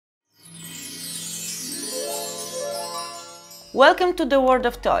Welcome to the World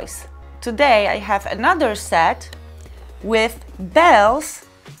of Toys. Today I have another set with Belle's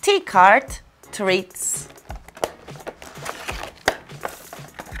Teacraft treats.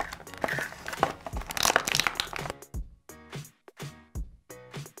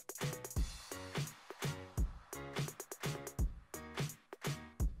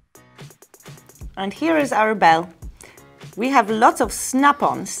 And here is our Belle. We have lots of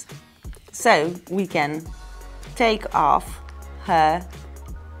snap-ons, so we can take off her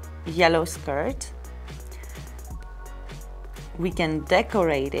yellow skirt. We can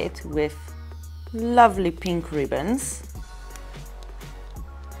decorate it with lovely pink ribbons.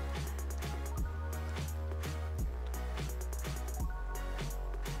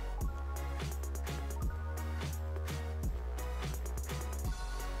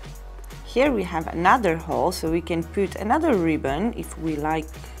 Here we have another hole, so we can put another ribbon if we like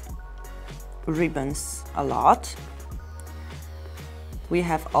ribbons a lot. We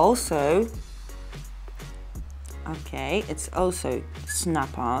have also, okay, it's also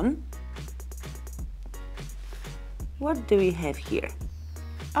snap-on. What do we have here?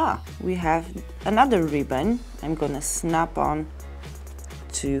 We have another ribbon. I'm gonna snap on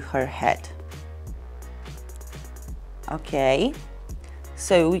to her head. Okay.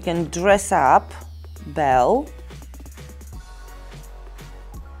 So we can dress up Belle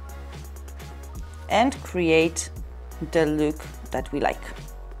and create the look that we like.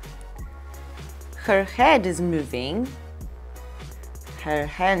 Her head is moving, her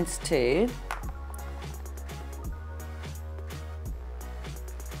hands too.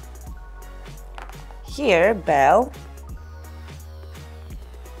 Here Belle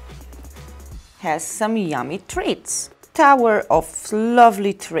has some yummy treats. Tower of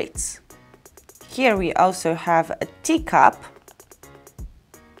lovely treats. Here we also have a teacup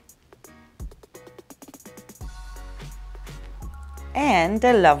and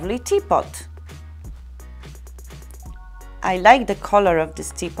a lovely teapot. I like the color of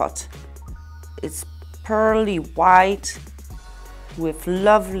this teapot. It's pearly white with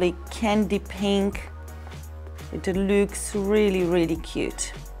lovely candy pink. It looks really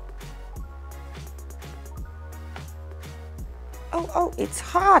cute. Oh, it's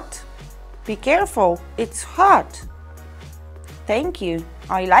hot. Be careful, it's hot. Thank you,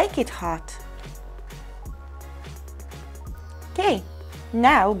 I like it hot. Okay,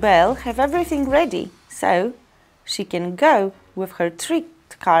 now Belle have everything ready, so she can go with her treat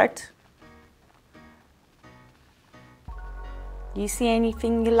cart. You see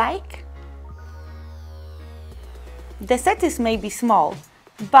anything you like? The set is maybe small,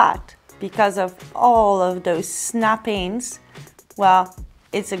 but because of all of those snap-ins, well,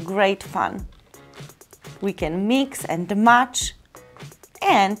 it's a great fun. We can mix and match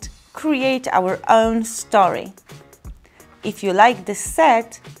and create our own story. If you like this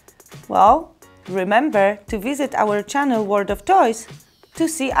set, well, remember to visit our channel World of Toys to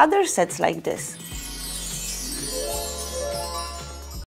see other sets like this.